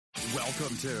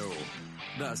Welcome to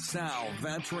the Sal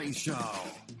Vetri Show.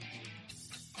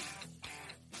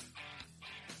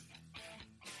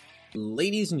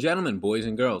 Ladies and gentlemen, boys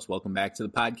and girls, welcome back to the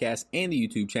podcast and the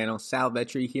YouTube channel. Sal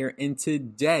Vetri here, and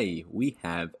today we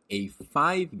have a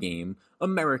 5-game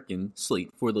American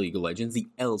slate for the League of Legends, the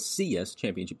LCS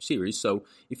Championship Series. So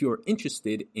if you're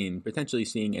interested in potentially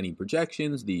seeing any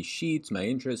projections, the sheets, my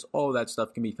interests, all of that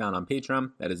stuff can be found on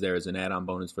Patreon. That is there as an add-on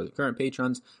bonus for the current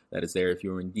patrons. That is there if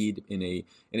you're indeed in a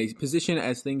position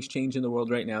as things change in the world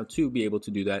right now to be able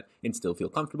to do that and still feel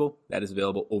comfortable. That is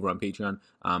available over on Patreon.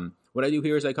 What I do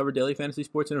here is I cover daily fantasy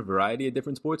sports and a variety of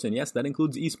different sports, and yes, that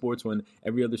includes esports when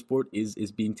every other sport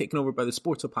is being taken over by the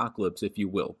sports apocalypse, if you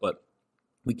will. But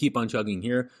we keep on chugging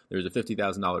here. There's a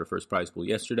 $50,000 first prize pool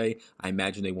yesterday. I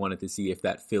imagine they wanted to see if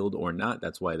that filled or not.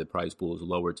 That's why the prize pool is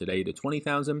lower today to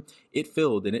 $20,000. It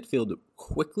filled, and it filled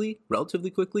quickly, relatively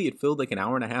quickly. It filled like an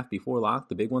hour and a half before lock.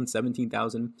 The big one,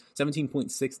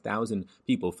 17.6 thousand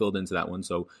people filled into that one.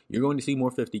 So you're going to see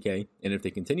more 50K. And if they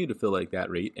continue to fill like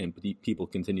that rate and people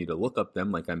continue to look up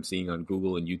them like I'm seeing on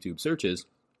Google and YouTube searches,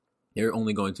 they're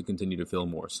only going to continue to fill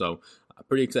more. So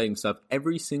pretty exciting stuff.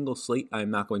 Every single slate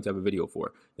I'm not going to have a video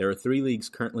for. There are 3 leagues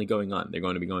currently going on. They're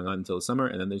going to be going on until the summer,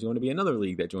 and then there's going to be another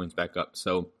league that joins back up.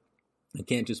 So I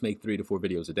can't just make 3 to 4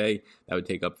 videos a day. That would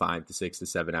take up 5 to 6 to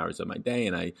 7 hours of my day,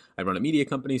 and I run a media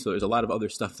company, so there's a lot of other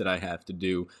stuff that I have to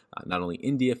do, not only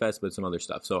in DFS, but some other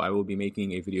stuff. So I will be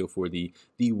making a video for the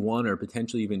 1 or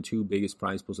potentially even 2 biggest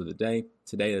prize pools of the day.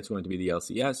 Today, that's going to be the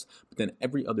LCS, but then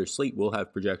every other slate will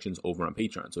have projections over on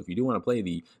Patreon. So if you do want to play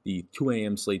the 2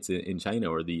 a.m. slates in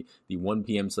China, or the 1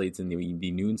 p.m. slates and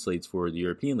the noon slates for the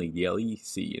European League, the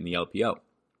LEC and the LPL,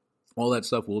 all that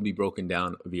stuff will be broken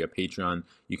down via Patreon.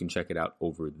 You can check it out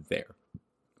over there.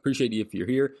 Appreciate you if you're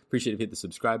here. Appreciate if you hit the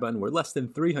subscribe button. We're less than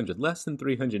 300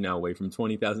 now away from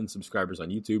 20,000 subscribers on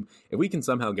YouTube. If we can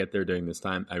somehow get there during this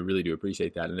time, I really do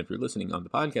appreciate that. And if you're listening on the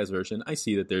podcast version, I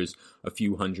see that there's a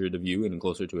few hundred of you and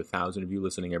closer to 1,000 of you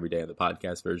listening every day on the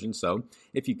podcast version. So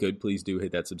if you could, please do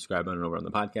hit that subscribe button over on the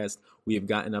podcast. We have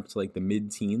gotten up to like the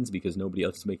mid-teens because nobody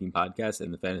else is making podcasts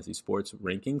in the fantasy sports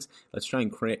rankings. Let's try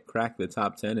and crack the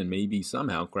top 10 and maybe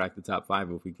somehow crack the top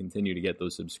 5 if we continue to get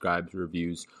those subscribes,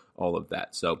 reviews, all of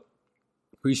that. So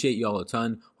appreciate you all a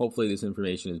ton. Hopefully this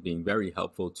information is being very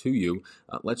helpful to you.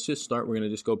 Let's just start. We're going to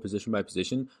just go position by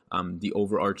position. The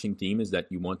overarching theme is that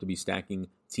you want to be stacking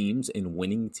teams and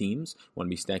winning teams. You want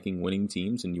to be stacking winning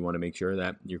teams, and you want to make sure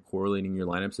that you're correlating your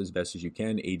lineups as best as you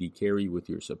can. AD carry with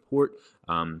your support.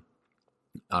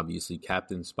 Obviously,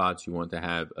 captain spots, you want to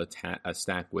have a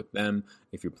stack with them.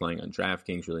 If you're playing on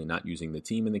DraftKings, really not using the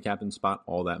team in the captain spot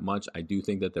all that much. I do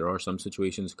think that there are some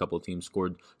situations. A couple of teams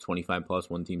scored 25 plus.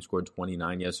 One team scored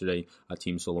 29 yesterday. A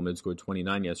team solo mid scored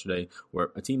 29 yesterday,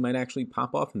 where a team might actually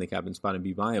pop off in the captain spot and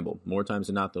be viable. More times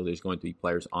than not, though, there's going to be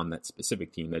players on that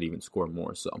specific team that even score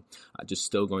more. So just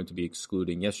still going to be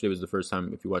excluding. Yesterday was the first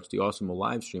time, if you watched the Awesome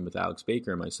live stream with Alex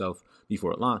Baker and myself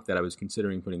before it locked, that I was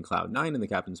considering putting Cloud9 in the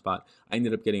captain spot. I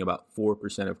ended up getting about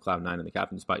 4% of Cloud9 in the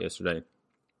captain spot yesterday.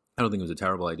 I don't think it was a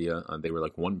terrible idea. They were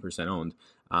like 1% owned,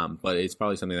 but it's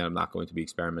probably something that I'm not going to be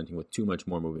experimenting with too much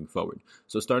more moving forward.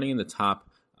 So starting in the top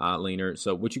laner,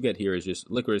 so what you get here is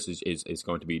just Licorice is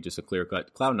going to be just a clear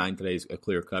cut. Cloud9 today is a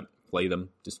clear cut. Play them.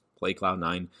 Just play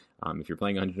Cloud9. If you're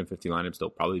playing 150 lineups, they'll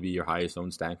probably be your highest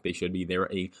owned stack. They should be. They're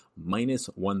a minus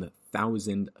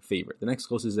 1,000 favorite. The next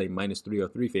closest is a minus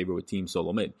 303 favorite with Team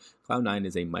Solo Mid. Cloud9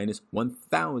 is a minus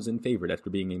 1,000 favorite after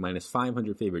being a minus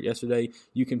 500 favorite yesterday.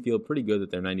 You can feel pretty good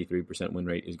that their 93% win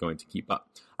rate is going to keep up.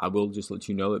 I will just let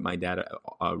you know that my data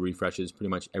refreshes pretty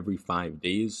much every 5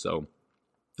 days, so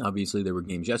obviously, there were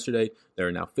games yesterday. There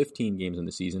are now 15 games in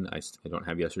the season. I don't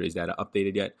have yesterday's data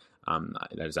updated yet.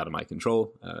 That is out of my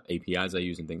control. APIs I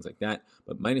use and things like that.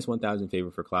 But minus 1,000 favor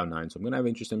for Cloud9. So I'm going to have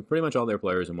interest in pretty much all their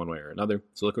players in one way or another.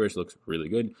 So Licorice looks really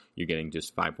good. You're getting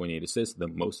just 5.8 assists, the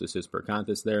most assists per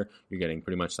contest there. You're getting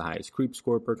pretty much the highest creep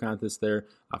score per contest there.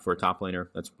 For a top laner,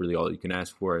 that's really all you can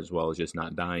ask for, as well as just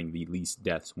not dying. The least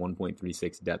deaths,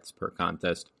 1.36 deaths per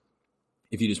contest.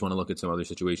 If you just want to look at some other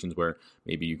situations where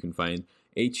maybe you can find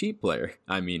a cheap player.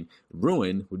 I mean,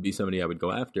 Ruin would be somebody I would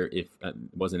go after if it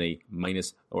wasn't a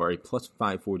minus or a plus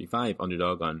 545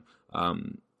 underdog on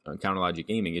Counterlogic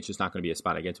Gaming. It's just not going to be a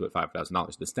spot I get to at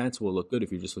 $5,000. The stats will look good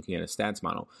if you're just looking at a stats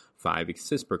model. 5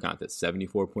 assists per contest,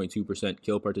 74.2%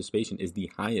 kill participation is the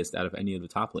highest out of any of the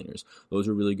top laners. Those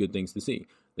are really good things to see.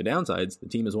 The downsides, the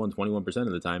team has won 21%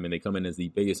 of the time, and they come in as the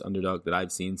biggest underdog that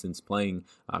I've seen since playing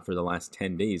for the last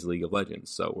 10 days League of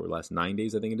Legends. So, or last 9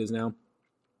 days, I think it is now.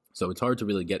 So it's hard to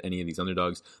really get any of these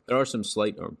underdogs. There are some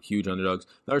slight or huge underdogs.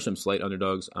 There are some slight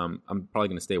underdogs. I'm probably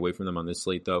going to stay away from them on this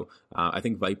slate, though. I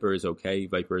think Viper is okay.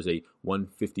 Viper is a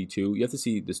 152. You have to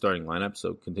see the starting lineup,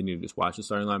 so continue to just watch the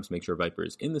starting lineups. Make sure Viper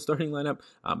is in the starting lineup.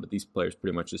 But these players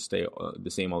pretty much just stay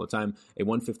the same all the time. A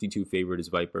 152 favorite is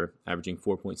Viper, averaging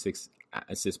 4.6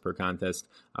 assists per contest.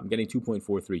 I'm getting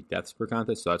 2.43 deaths per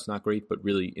contest, so that's not great. But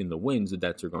really, in the wins, the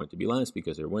deaths are going to be less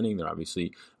because they're winning. They're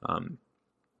obviously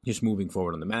just moving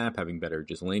forward on the map, having better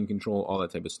just lane control, all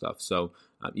that type of stuff. So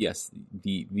yes,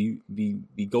 the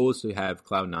goal is to have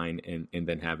Cloud9 and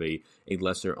then have a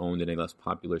lesser owned and a less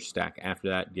popular stack after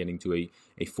that, getting to a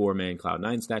 4-man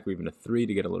Cloud9 stack or even a 3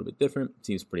 to get a little bit different.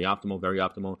 Seems pretty optimal, very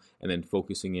optimal. And then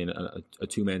focusing in a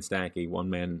 2-man stack, a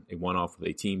 1-man, a 1-off with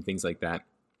a team, things like that.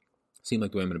 Seem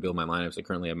like the way I'm going to build my lineups. I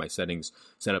currently have my settings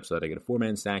set up so that I get a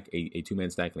 4-man stack, a 2-man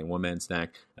stack, and a 1-man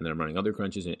stack. And then I'm running other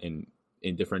crunches and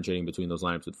differentiating between those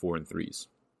lineups with 4 and 3s.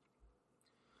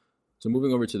 So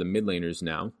moving over to the mid laners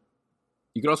now.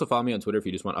 You can also follow me on Twitter if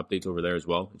you just want updates over there as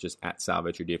well. It's just at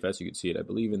SalVetcherDFS. You can see it, I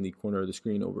believe, in the corner of the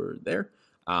screen over there.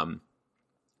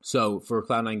 So for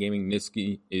Cloud9 Gaming,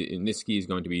 Niski is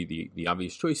going to be the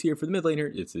obvious choice here for the mid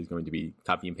laner. It's going to be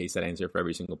copy and paste that answer for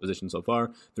every single position so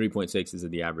far. 3.6 is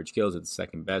the average kills. It's the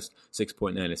second best.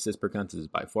 6.9 assists per contest is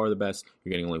by far the best.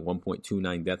 You're getting only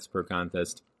 1.29 deaths per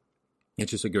contest. It's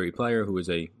just a great player who is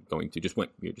going to just win.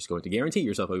 You're just going to guarantee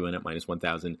yourself a win at minus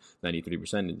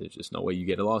 1,093%. And there's just no way you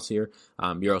get a loss here.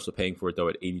 You're also paying for it, though,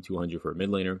 at 8,200 for a mid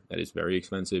laner. That is very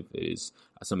expensive. It is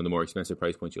some of the more expensive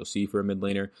price points you'll see for a mid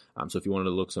laner. So if you wanted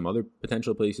to look some other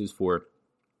potential places for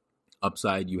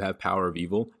upside, you have Power of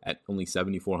Evil at only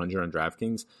 $7,400 on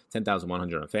DraftKings, $10,100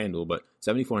 on FanDuel, but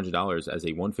 $7,400 as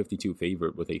a 152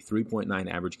 favorite with a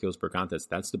 3.9 average kills per contest.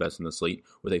 That's the best in the slate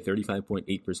with a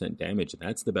 35.8% damage.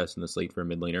 That's the best in the slate for a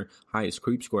mid laner. Highest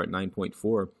creep score at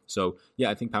 9.4. So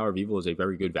yeah, I think Power of Evil is a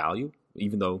very good value.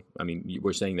 Even though, I mean,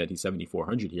 we're saying that he's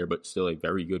 $7,400 here, but still a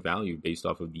very good value based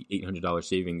off of the $800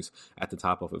 savings at the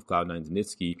top off of Cloud9's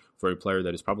Nitsky for a player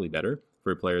that is probably better,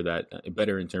 for a player that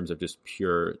better in terms of just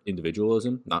pure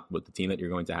individualism, not with the team that you're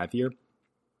going to have here.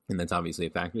 And that's obviously a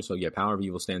factor. So yeah, Power of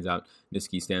Evil stands out.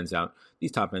 Nitsky stands out.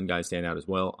 These top end guys stand out as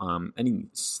well. Any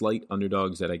slight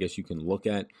underdogs that I guess you can look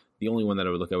at. The only one that I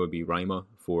would look at would be Rima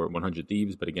for 100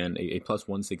 Thieves, but again, a plus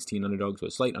 116 underdog, so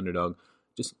a slight underdog.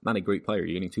 Just not a great player.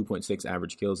 You're getting 2.6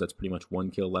 average kills. That's pretty much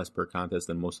 1 kill less per contest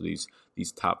than most of these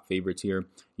top favorites here.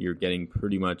 You're getting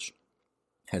pretty much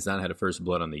has not had a first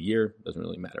blood on the year. Doesn't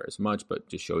really matter as much, but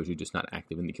just shows you just not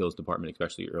active in the kills department,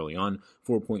 especially early on.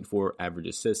 4.4 average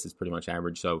assists is pretty much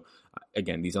average. So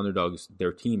again, these underdogs,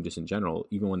 their team just in general,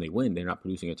 even when they win, they're not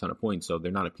producing a ton of points. So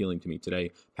they're not appealing to me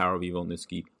today. Power of Evil and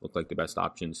Nitsky look like the best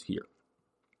options here.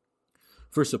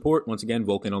 For support, once again,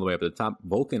 Vulcan all the way up at the top.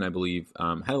 Vulcan, I believe,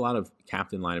 had a lot of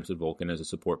captain lineups with Vulcan as a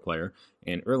support player.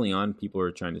 And early on, people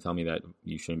are trying to tell me that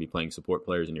you shouldn't be playing support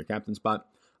players in your captain spot.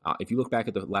 If you look back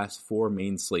at the last 4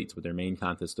 main slates with their main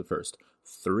contest to first,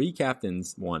 3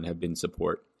 captains, 1 have been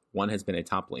support. 1 has been a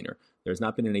top laner. There's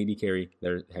not been an AD carry.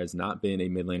 There has not been a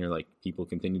mid laner. Like, people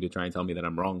continue to try and tell me that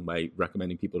I'm wrong by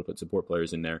recommending people to put support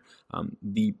players in there.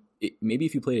 Maybe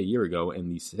if you played a year ago and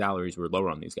the salaries were lower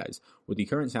on these guys, with the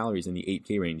current salaries in the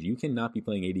 8K range, you cannot be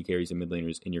playing AD carries and mid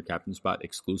laners in your captain spot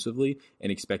exclusively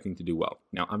and expecting to do well.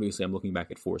 Now, obviously, I'm looking back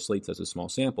at 4 slates as a small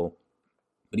sample,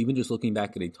 but even just looking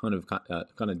back at a ton of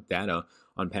kind of data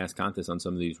on past contests on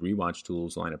some of these rewatch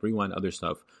tools, lineup rewind, other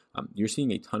stuff, you're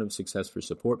seeing a ton of success for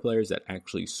support players that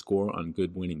actually score on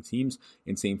good winning teams,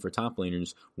 and same for top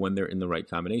laners when they're in the right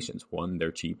combinations. 1, they're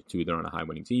cheap. 2, they're on a high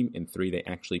winning team. And 3, they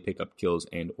actually pick up kills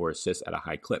and or assists at a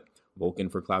high clip. Vulcan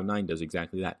for Cloud9 does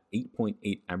exactly that.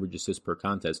 8.8 average assists per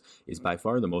contest is by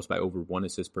far the most by over 1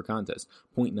 assist per contest.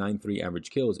 0.93 average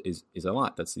kills is a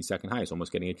lot. That's the second highest.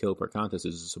 Almost getting a kill per contest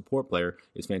as a support player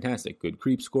is fantastic. Good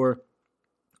creep score,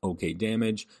 okay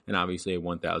damage, and obviously a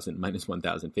minus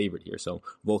 1,000 favorite here. So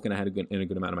Vulcan, I had a good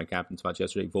amount of my captain spots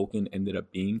yesterday. Vulcan ended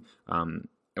up being,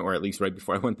 or at least right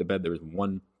before I went to bed, there was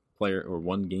 1 player or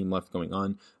 1 game left going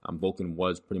on. Vulcan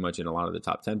was pretty much in a lot of the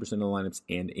top 10% of the lineups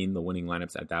and in the winning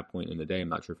lineups at that point in the day. I'm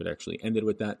not sure if it actually ended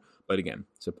with that, but again,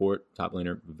 support, top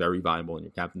laner, very viable in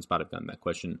your captain spot. I've gotten that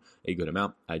question a good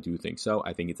amount. I do think so.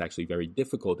 I think it's actually very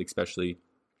difficult, especially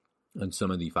on some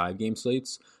of the 5-game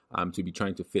slates, to be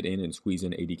trying to fit in and squeeze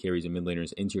in AD carries and mid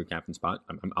laners into your captain spot.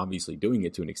 I'm obviously doing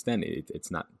it to an extent.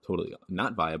 It's not totally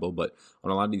not viable, but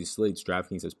on a lot of these slates,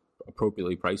 DraftKings has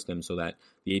appropriately priced them so that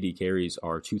the AD carries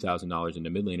are $2,000 and the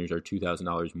mid laners are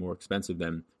 $2,000 more expensive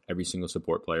than every single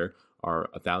support player, are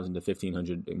 $1,000 to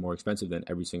 $1,500 more expensive than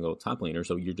every single top laner.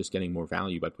 So you're just getting more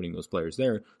value by putting those players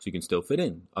there, so you can still fit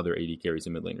in other AD carries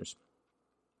and mid laners.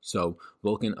 So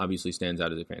Vulcan obviously stands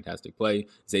out as a fantastic play.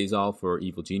 Zazal for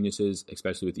Evil Geniuses,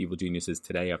 especially with Evil Geniuses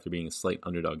today after being a slight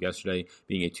underdog yesterday,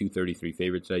 being a 233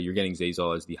 favorite today. You're getting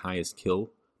Zazal as the highest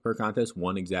kill per contest,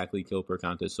 one exactly kill per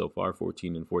contest so far,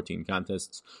 14 and 14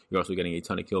 contests. You're also getting a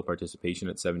ton of kill participation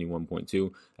at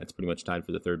 71.2. That's pretty much tied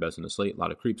for the third best in the slate. A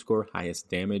lot of creep score, highest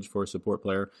damage for a support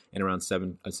player, and around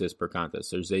 7 assists per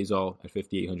contest. There's Zazal at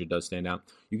 5,800 does stand out.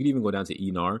 You could even go down to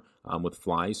Enar with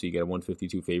Fly, so you get a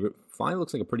 152 favorite. Fly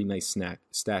looks like a pretty nice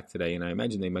stack today, and I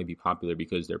imagine they might be popular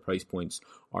because their price points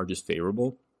are just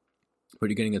favorable. But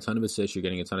you're getting a ton of assists, you're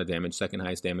getting a ton of damage, second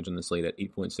highest damage on the slate at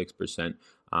 8.6%.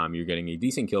 You're getting a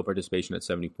decent kill participation at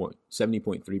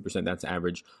 70.3%. That's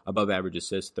average, above average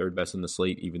assists, third best on the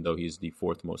slate, even though he's the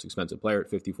fourth most expensive player at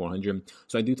 5,400.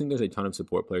 So I do think there's a ton of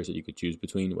support players that you could choose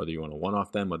between, whether you want to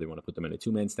one-off them, whether you want to put them in a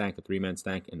 2-man stack, a 3-man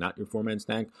stack, and not your 4-man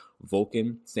stack.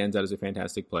 Vulcan stands out as a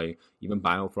fantastic play. Even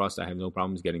Biofrost, I have no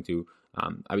problems getting to.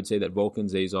 I would say that Vulcan,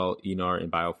 Zazal, Enar, and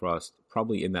Biofrost,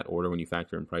 probably in that order when you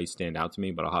factor in price, stand out to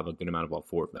me, but I'll have a good amount of all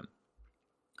 4 of them.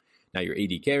 Now your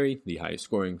AD carry, the highest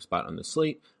scoring spot on the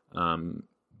slate.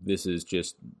 This is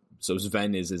just, so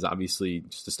Sven is obviously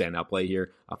just a standout play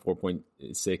here.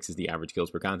 4.6 is the average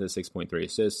kills per contest, 6.3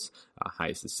 assists,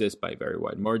 highest assist by a very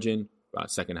wide margin.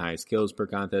 Second highest kills per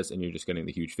contest, and you're just getting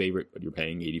the huge favorite, but you're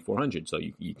paying 8,400. So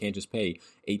you can't just pay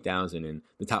 8,000, and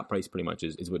the top price pretty much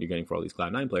is what you're getting for all these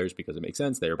Cloud9 players, because it makes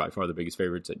sense. They are by far the biggest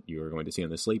favorites that you are going to see on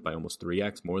the slate by almost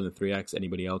 3x, more than 3x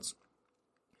anybody else.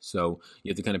 So you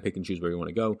have to kind of pick and choose where you want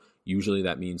to go. Usually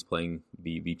that means playing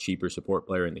the cheaper support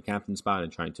player in the captain spot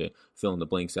and trying to fill in the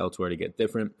blanks elsewhere to get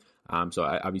different. So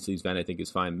obviously Sven I think is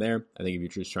fine there. I think if you're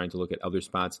just trying to look at other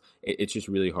spots, it's just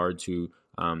really hard to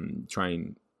try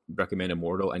and recommend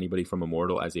Immortal, anybody from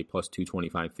Immortal as a plus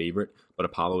 225 favorite, but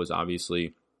Apollo is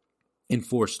obviously in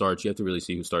 4 starts. You have to really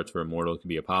see who starts for Immortal. It could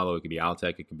be Apollo, it could be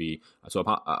Altec, it could be, so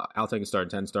Altec has started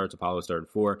 10 starts, Apollo started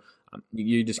 4.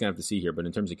 You're just going to have to see here, but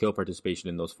in terms of kill participation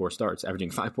in those 4 starts, averaging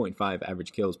 5.5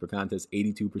 average kills per contest,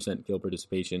 82% kill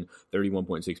participation,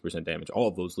 31.6% damage. All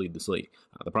of those lead the slate.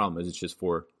 The problem is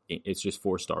it's just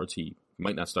 4 starts. He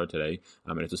might not start today,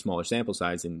 and it's a smaller sample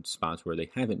size in spots where they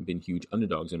haven't been huge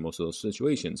underdogs in most of those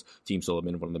situations. Team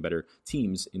Sullivan, one of the better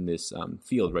teams in this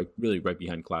field, right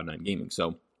behind Cloud9 Gaming.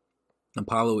 So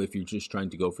Apollo, if you're just trying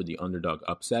to go for the underdog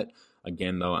upset,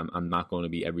 again, though, I'm not going to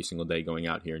be every single day going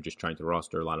out here and just trying to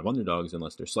roster a lot of underdogs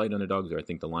unless they're slight underdogs or I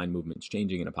think the line movement's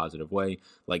changing in a positive way,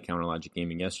 like Counterlogic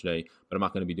Gaming yesterday. But I'm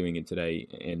not going to be doing it today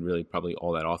and really probably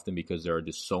all that often because there are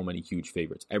just so many huge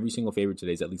favorites. Every single favorite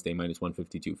today is at least a minus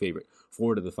 152 favorite.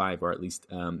 4 to the 5 are at least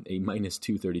a minus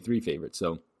 233 favorite.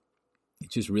 So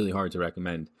it's just really hard to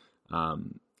recommend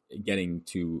getting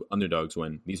to underdogs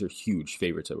when these are huge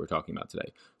favorites that we're talking about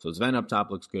today. So Sven up top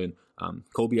looks good.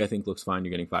 Kobe, I think, looks fine.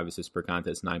 You're getting 5 assists per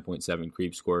contest, 9.7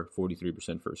 creep score,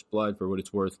 43% first blood for what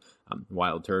it's worth.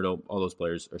 Wild Turtle, all those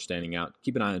players are standing out.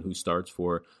 Keep an eye on who starts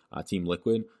for Team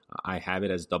Liquid. I have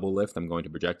it as double lift. I'm going to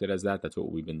project it as that. That's what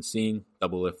we've been seeing.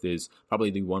 Double lift is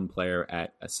probably the one player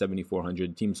at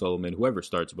 7,400. Team Solomon, whoever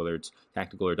starts, whether it's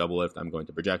tactical or double lift, I'm going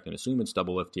to project and assume it's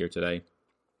double lift here today.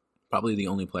 Probably the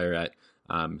only player at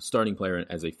starting player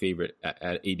as a favorite at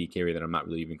AD carry that I'm not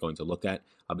really even going to look at.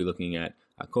 I'll be looking at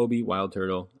Kobe, Wild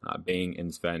Turtle, Bang,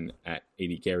 and Sven at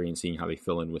AD carry and seeing how they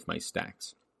fill in with my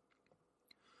stacks.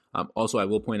 Also, I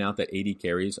will point out that AD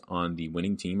carries on the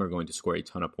winning team are going to score a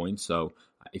ton of points. So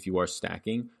if you are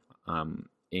stacking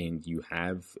and you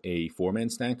have a 4-man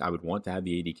stack, I would want to have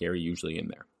the AD carry usually in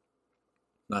there.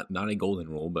 Not a golden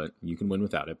rule, but you can win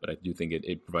without it. But I do think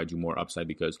it provides you more upside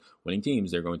because winning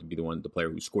teams, they're going to be the player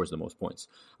who scores the most points.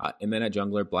 And then at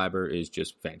jungler, Blabber is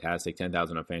just fantastic. $10,000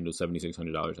 on FanDuel,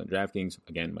 $7,600 on DraftKings.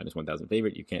 Again, minus 1,000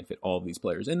 favorite. You can't fit all of these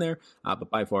players in there, but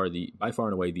by far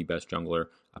and away the best jungler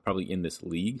probably in this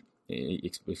league.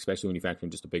 Especially when you factor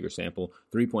in just a bigger sample.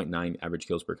 3.9 average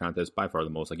kills per contest, by far the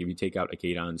most. Like if you take out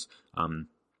Akadon's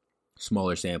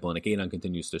smaller sample, and Akadon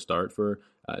continues to start for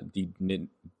DIG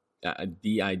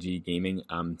Gaming,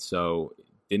 so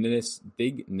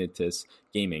Dignitas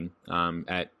Gaming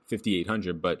at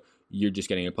 5,800, but you're just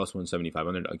getting a plus 175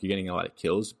 underdog. You're getting a lot of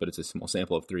kills, but it's a small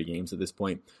sample of 3 games at this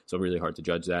point, so really hard to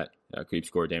judge that. Creep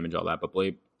score, damage, all that. But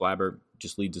Blabber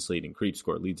just leads the slate in creep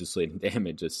score, leads the slate in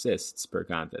damage, assists per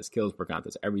contest, kills per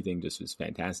contest. Everything just is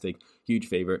fantastic. Huge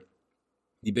favorite.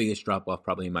 The biggest drop-off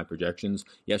probably in my projections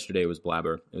yesterday was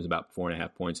Blabber. It was about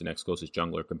 4.5 points, the next closest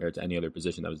jungler compared to any other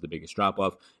position. That was the biggest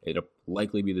drop-off. It'll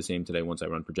likely be the same today once I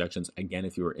run projections. Again,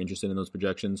 if you are interested in those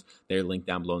projections, they're linked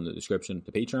down below in the description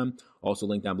to Patreon. Also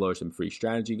linked down below are some free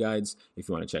strategy guides if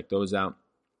you want to check those out.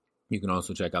 You can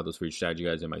also check out those free strategy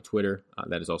guides in my Twitter.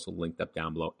 That is also linked up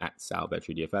down below at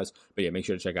SalVetryDFS. But yeah, make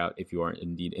sure to check out if you are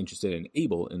indeed interested and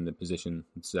able in the position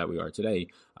that we are today,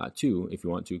 if you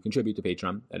want to contribute to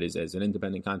Patreon. That is as an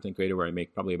independent content creator where I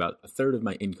make probably about a third of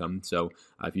my income. So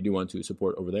if you do want to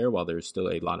support over there, while there's still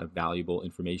a lot of valuable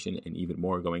information and even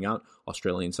more going out,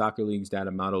 Australian soccer leagues,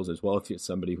 data models as well. If you're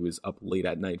somebody who is up late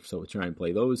at night, so try and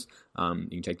play those. You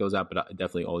can check those out, but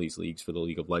definitely all these leagues for the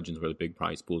League of Legends where the big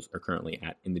prize pools are currently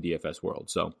at in the DFS world.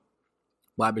 So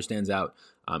Blabber stands out.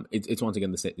 It's once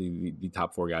again the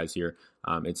top four guys here.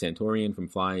 It's Santorian from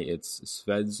Fly. It's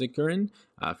Svedzikarin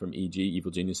from EG,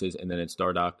 Evil Geniuses, and then it's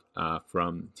Dardoch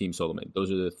from Team Solomon.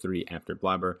 Those are the three after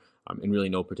Blabber. In really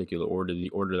no particular order. The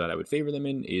order that I would favor them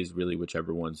in is really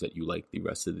whichever ones that you like the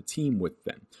rest of the team with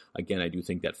them. Again, I do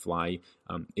think that Fly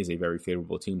is a very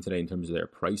favorable team today in terms of their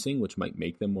pricing, which might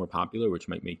make them more popular, which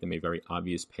might make them a very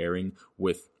obvious pairing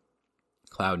with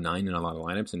Cloud9 in a lot of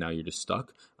lineups, and now you're just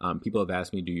stuck. People have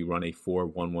asked me, do you run a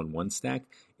 4-1-1-1 stack?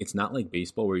 It's not like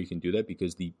baseball where you can do that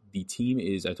because the team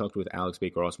is, I talked with Alex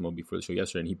Baker-Osmo before the show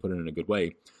yesterday, and he put it in a good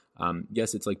way.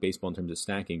 Yes, it's like baseball in terms of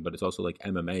stacking, but it's also like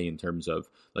MMA in terms of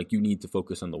like you need to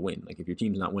focus on the win. Like if your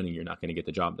team's not winning, you're not going to get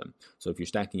the job done. So if you're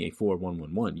stacking a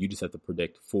 4-1-1-1, you just have to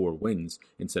predict 4 wins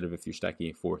instead of if you're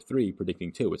stacking a 4-3,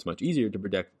 predicting 2. It's much easier to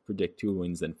predict 2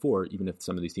 wins than 4, even if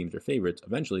some of these teams are favorites.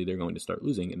 Eventually, they're going to start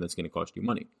losing, and that's going to cost you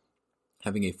money.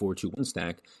 Having a 4-2-1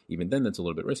 stack, even then that's a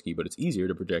little bit risky, but it's easier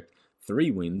to project 3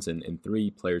 wins and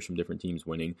 3 players from different teams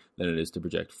winning than it is to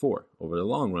project 4. Over the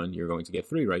long run, you're going to get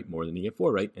 3 right more than you get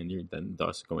 4 right, and you're then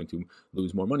thus going to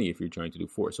lose more money if you're trying to do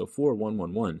 4. So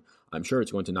 4-1-1-1, I'm sure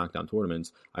it's going to knock down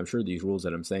tournaments. I'm sure these rules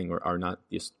that I'm saying are not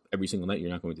just every single night.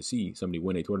 You're not going to see somebody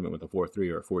win a tournament with a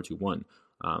 4-3 or a 4-2-1.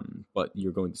 But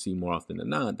you're going to see more often than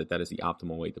not that is the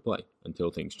optimal way to play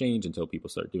until things change, until people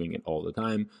start doing it all the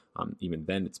time. Even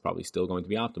then, it's probably still going to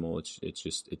be optimal.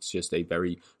 It's just a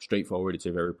very straightforward. It's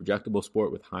a very projectable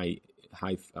sport with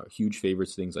huge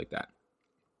favorites, things like that.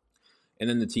 And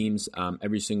then the teams,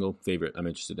 every single favorite I'm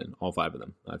interested in, all 5 of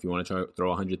them. If you want to try throw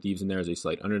 100 Thieves in there as a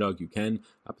slight underdog, you can,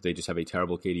 but they just have a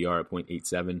terrible KDR at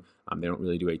 0.87. They don't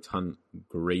really do a ton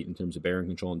great in terms of Baron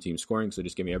control and team scoring, so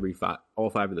just give me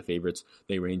all 5 of the favorites.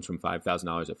 They range from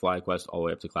 $5,000 at FlyQuest all the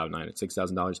way up to Cloud9 at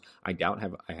 $6,000. I doubt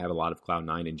I have a lot of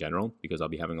Cloud9 in general because I'll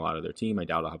be having a lot of their team. I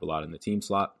doubt I'll have a lot in the team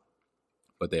slot.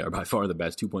 But they are by far the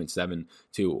best, 2.7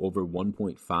 to over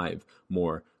 1.5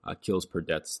 more kills per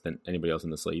deaths than anybody else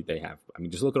in the slate they have. I mean,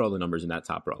 just look at all the numbers in that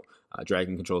top row.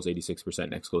 Dragon controls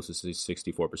 86%, next closest is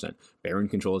 64%. Baron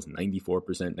controls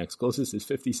 94%, next closest is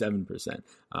 57%.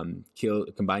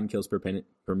 Combined kills per minute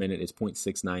is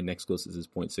 0.69, next closest is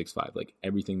 0.65. Like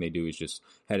everything they do is just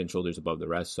head and shoulders above the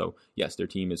rest. So yes, their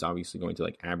team is obviously going to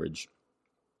like average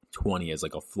 20 as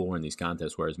like a floor in these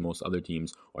contests, whereas most other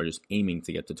teams are just aiming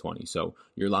to get to 20. So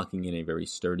you're locking in a very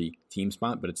sturdy team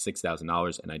spot, but it's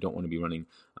 $6,000, and I don't want to be running.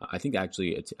 I think actually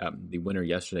it's the winner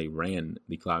yesterday ran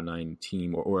the Cloud9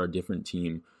 team or a different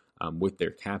team with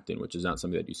their captain, which is not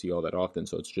something that you see all that often.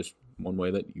 So it's just one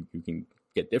way that you can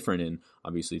get different in.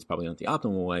 Obviously, it's probably not the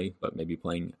optimal way, but maybe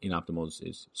playing in optimals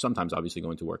is sometimes obviously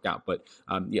going to work out. But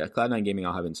yeah, Cloud9 Gaming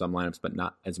I'll have in some lineups, but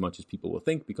not as much as people will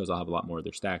think because I'll have a lot more of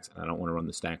their stacks, and I don't want to run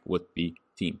the stack with the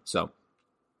team. So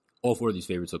all 4 of these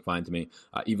favorites look fine to me.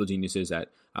 Evil Geniuses at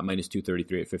minus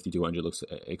 233 at 5,200 looks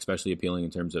especially appealing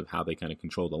in terms of how they kind of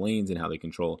control the lanes and how they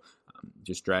control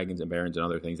just dragons and barons and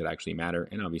other things that actually matter.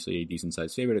 And obviously a decent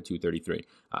sized favorite at 233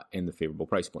 and the favorable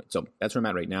price point. So that's where I'm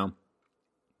at right now.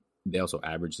 They also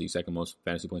average the second most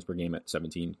fantasy points per game at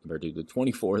 17 compared to the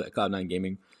 24 that Cloud9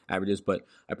 Gaming averages. But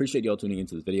I appreciate you all tuning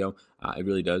into this video. It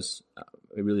really does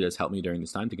help me during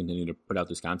this time to continue to put out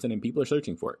this content, and people are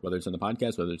searching for it, whether it's on the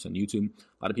podcast, whether it's on YouTube.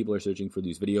 A lot of people are searching for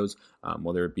these videos,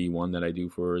 whether it be one that I do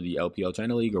for the LPL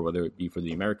China League or whether it be for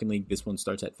the American League. This one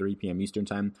starts at 3 p.m. Eastern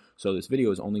time. So this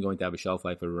video is only going to have a shelf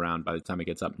life of around, by the time it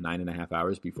gets up, 9.5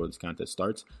 hours before this contest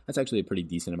starts. That's actually a pretty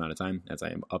decent amount of time, as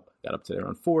I got up to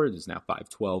around 4. It is now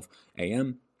 5:12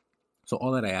 a.m. So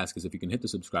all that I ask is if you can hit the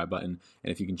subscribe button,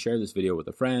 and if you can share this video with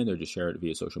a friend or just share it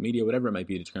via social media, whatever it might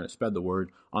be, to kind of spread the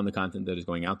word on the content that is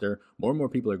going out there. More and more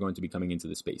people are going to be coming into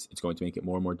the space. It's going to make it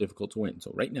more and more difficult to win.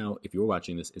 So right now, if you're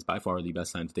watching this, is by far the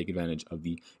best time to take advantage of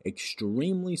the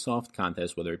extremely soft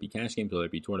contests, whether it be cash games, whether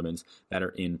it be tournaments that are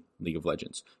in League of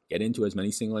Legends. Get into as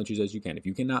many single entries as you can. If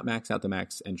you cannot max out the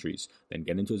max entries, then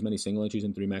get into as many single entries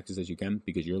and 3 maxes as you can,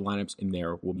 because your lineups in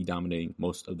there will be dominating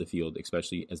most of the field,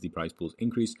 especially as the prize pools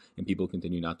increase and people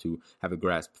continue not to have a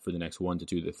grasp for the next 1 to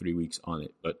 2 to 3 weeks on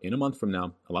it. But in a month from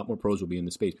now, a lot more pros will be in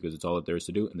the space because it's all that there is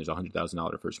to do, and there's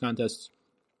 $100,000 first contests.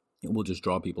 It will just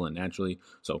draw people in naturally.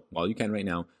 So while you can right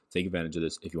now, take advantage of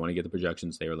this. If you want to get the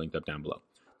projections, they are linked up down below.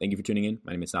 Thank you for tuning in.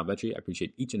 My name is Sal Vetri. I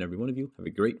appreciate each and every one of you. Have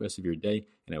a great rest of your day,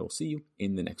 and I will see you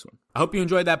in the next one. I hope you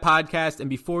enjoyed that podcast,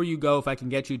 and before you go, if I can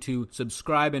get you to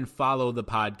subscribe and follow the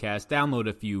podcast, download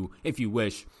a few if you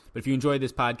wish. But if you enjoyed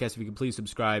this podcast, if you could please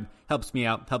subscribe, helps me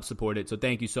out, helps support it. So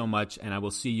thank you so much, and I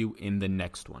will see you in the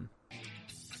next one.